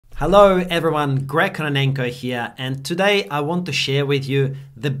Hello everyone, Kononenko here, and today I want to share with you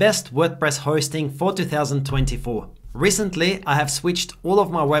the best WordPress hosting for 2024. Recently, I have switched all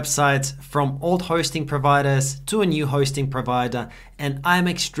of my websites from old hosting providers to a new hosting provider, and I'm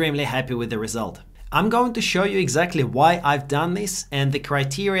extremely happy with the result. I'm going to show you exactly why I've done this, and the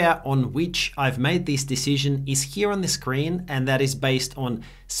criteria on which I've made this decision is here on the screen, and that is based on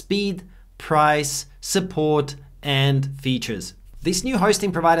speed, price, support, and features. This new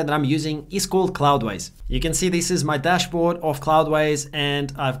hosting provider that I'm using is called Cloudways. You can see this is my dashboard of Cloudways,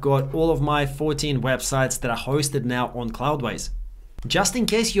 and I've got all of my 14 websites that are hosted now on Cloudways. Just in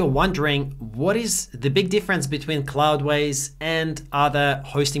case you're wondering what is the big difference between Cloudways and other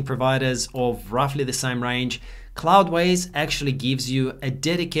hosting providers of roughly the same range, Cloudways actually gives you a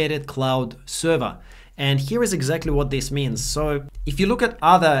dedicated cloud server. And here is exactly what this means. So if you look at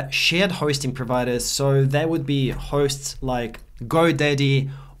other shared hosting providers, so there would be hosts like GoDaddy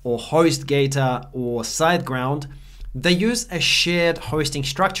or HostGator or SiteGround, they use a shared hosting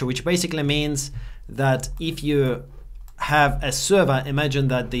structure, which basically means that if you have a server, imagine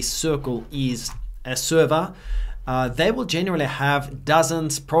that this circle is a server, they will generally have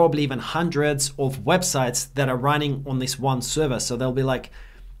dozens, probably even hundreds of websites that are running on this one server. So they'll be like,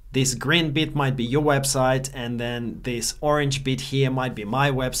 this green bit might be your website, and then this orange bit here might be my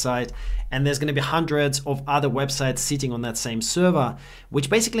website, and there's going to be hundreds of other websites sitting on that same server, which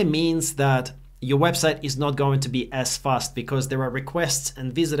basically means that your website is not going to be as fast because there are requests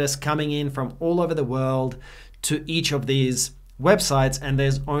and visitors coming in from all over the world to each of these websites, and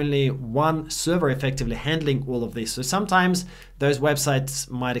there's only one server effectively handling all of this. So sometimes those websites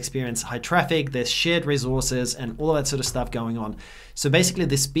might experience high traffic, there's shared resources and all of that sort of stuff going on. So basically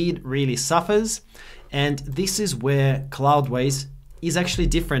the speed really suffers, and this is where Cloudways is actually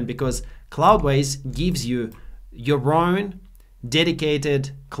different, because Cloudways gives you your own dedicated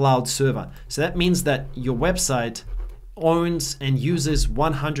cloud server. So that means that your website owns and uses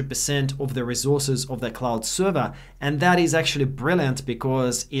 100% of the resources of the cloud server, and that is actually brilliant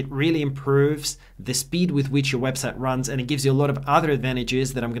because it really improves the speed with which your website runs, and it gives you a lot of other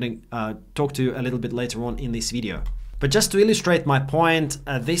advantages that I'm going to talk to you a little bit later on in this video. But just to illustrate my point,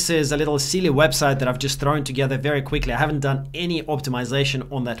 this is a little silly website that I've just thrown together very quickly. I haven't done any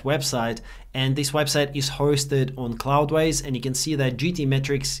optimization on that website, and this website is hosted on Cloudways, and you can see that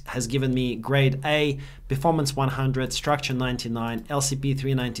GTmetrix has given me grade A, performance 100, structure 99, LCP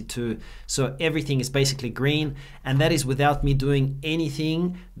 392, so everything is basically green, and that is without me doing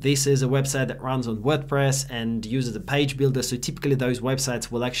anything. This is a website that runs on WordPress and uses a page builder, so typically those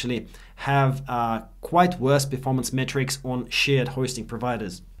websites will actually have quite worse performance metrics on shared hosting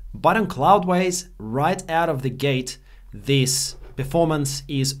providers. But on Cloudways, right out of the gate, this performance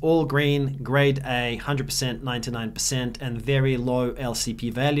is all green, grade A, 100%, 99%, and very low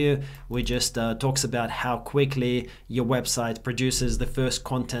LCP value, which just talks about how quickly your website produces the first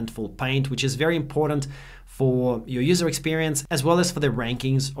contentful paint, which is very important for your user experience as well as for the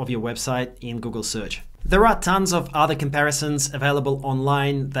rankings of your website in Google search. There are tons of other comparisons available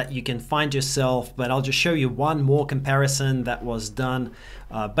online that you can find yourself, but I'll just show you one more comparison that was done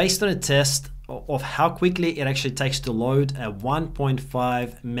based on a test of how quickly it actually takes to load a 1.5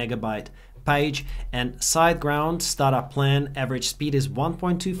 megabyte page. And SiteGround startup plan average speed is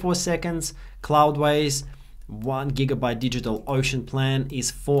 1.24 seconds. Cloudways 1 gigabyte DigitalOcean plan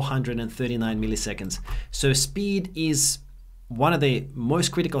is 439 milliseconds. So speed is one of the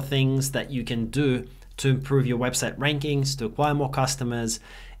most critical things that you can do to improve your website rankings, to acquire more customers,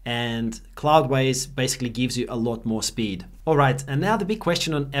 and Cloudways basically gives you a lot more speed. All right, and now the big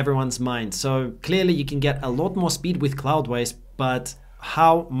question on everyone's mind. So clearly you can get a lot more speed with Cloudways, but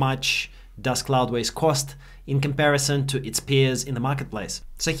how much does Cloudways cost in comparison to its peers in the marketplace?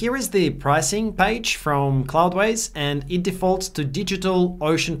 So here is the pricing page from Cloudways, and it defaults to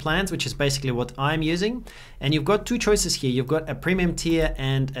DigitalOcean plans, which is basically what I'm using. And you've got two choices here. You've got a premium tier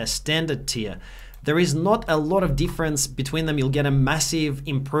and a standard tier. There is not a lot of difference between them. You'll get a massive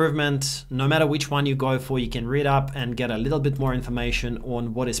improvement no matter which one you go for. You can read up and get a little bit more information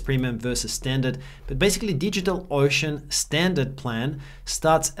on what is premium versus standard. But basically DigitalOcean standard plan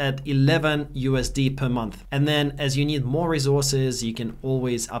starts at 11 USD per month. And then as you need more resources, you can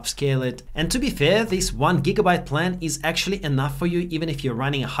always upscale it. And to be fair, this 1 gigabyte plan is actually enough for you, even if you're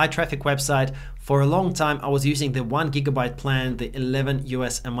running a high traffic website For a long time, I was using the 1 GB plan, the 11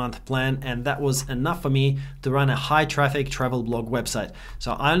 US a month plan, and that was enough for me to run a high traffic travel blog website.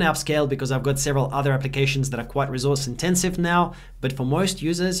 So I only upscaled because I've got several other applications that are quite resource intensive now, but for most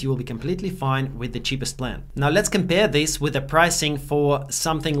users, you will be completely fine with the cheapest plan. Now let's compare this with the pricing for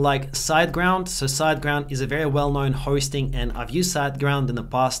something like SiteGround. So SiteGround is a very well-known hosting, and I've used SiteGround in the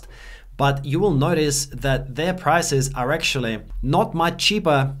past, but you will notice that their prices are actually not much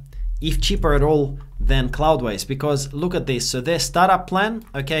cheaper, if cheaper at all, than Cloudways, because look at this. So their startup plan,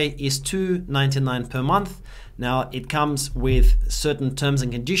 okay, is $2.99 per month. Now it comes with certain terms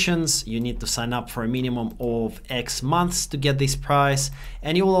and conditions. You need to sign up for a minimum of X months to get this price.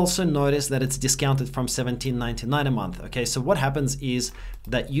 And you will also notice that it's discounted from $17.99 a month. Okay, so what happens is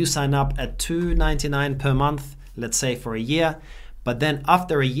that you sign up at $2.99 per month, let's say for a year, but then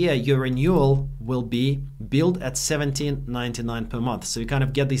after a year, your renewal will be billed at $17.99 per month. So you kind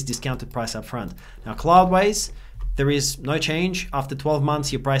of get this discounted price up front. Now Cloudways, there is no change. After 12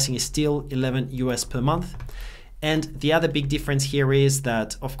 months, your pricing is still 11 US per month. And the other big difference here is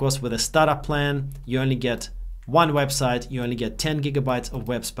that, of course, with a startup plan, you only get one website, you only get 10 gigabytes of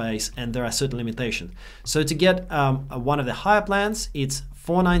web space, and there are certain limitations. So to get one of the higher plans, it's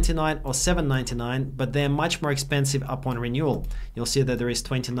 $4.99 or $7.99, but they're much more expensive upon renewal. You'll see that there is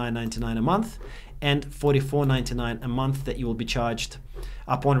 $29.99 a month and $44.99 a month that you will be charged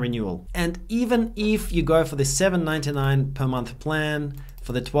upon renewal. And even if you go for the $7.99 per month plan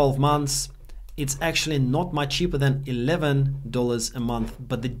for the 12 months, it's actually not much cheaper than $11 a month,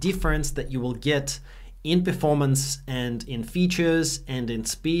 but the difference that you will get in performance and in features and in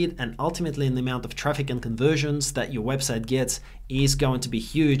speed and ultimately in the amount of traffic and conversions that your website gets is going to be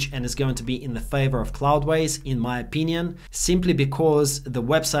huge, and is going to be in the favor of Cloudways, in my opinion, simply because the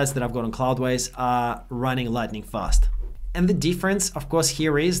websites that I've got on Cloudways are running lightning fast. And the difference, of course,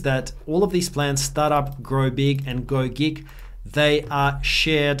 here is that all of these plans, Startup, Grow Big, and Go Gig, they are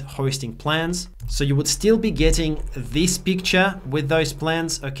shared hosting plans. So you would still be getting this picture with those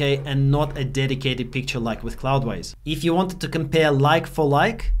plans, okay, and not a dedicated picture like with Cloudways. If you wanted to compare like for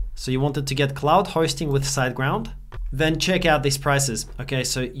like, so you wanted to get cloud hosting with SiteGround, then check out these prices. Okay,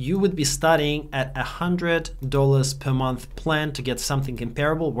 so you would be starting at $100 per month plan to get something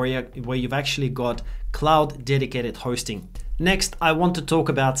comparable where you've actually got cloud dedicated hosting. Next, I want to talk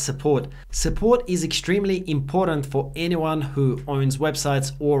about support. Support is extremely important for anyone who owns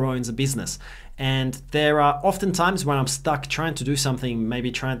websites or owns a business. And there are often times when I'm stuck trying to do something,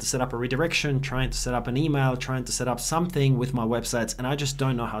 maybe trying to set up a redirection, trying to set up an email, trying to set up something with my websites, and I just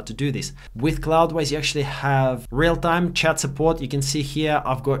don't know how to do this. With Cloudways, you actually have real-time chat support. You can see here,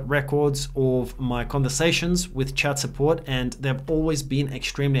 I've got records of my conversations with chat support, and they've always been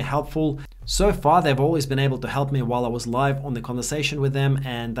extremely helpful. So far, they've always been able to help me while I was live on the conversation with them,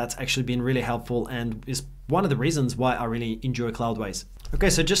 and that's actually been really helpful and is one of the reasons why I really enjoy Cloudways. Okay,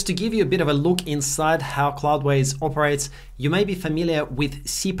 so just to give you a bit of a look inside how Cloudways operates, you may be familiar with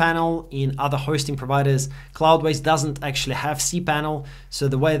cPanel in other hosting providers. Cloudways doesn't actually have cPanel. So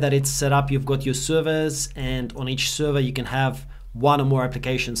the way that it's set up, you've got your servers, and on each server you can have one or more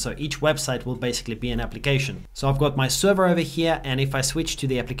applications. So each website will basically be an application. So I've got my server over here, and if I switch to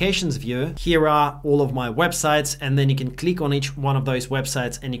the applications view, here are all of my websites, and then you can click on each one of those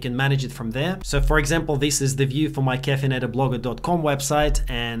websites and you can manage it from there. So for example, this is the view for my caffeinatedblogger.com website,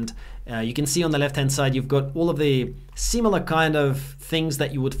 and you can see on the left hand side you've got all of the similar kind of things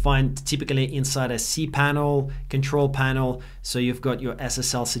that you would find typically inside a cPanel, control panel. So you've got your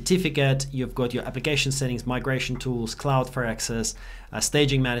SSL certificate, you've got your application settings, migration tools, cloud for access,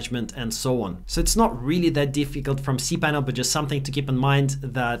 staging management, and so on. So it's not really that difficult from cPanel, but just something to keep in mind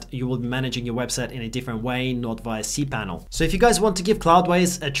that you will be managing your website in a different way, not via cPanel. So if you guys want to give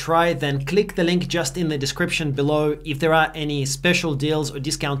Cloudways a try, then click the link just in the description below. If there are any special deals or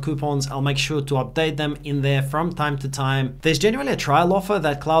discount coupons, I'll make sure to update them in there from time to time. There's generally a trial offer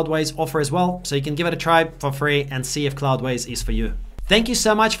that Cloudways offer as well, so you can give it a try for free and see if Cloudways is for you. Thank you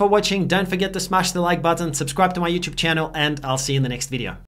so much for watching. Don't forget to smash the like button, subscribe to my YouTube channel, and I'll see you in the next video.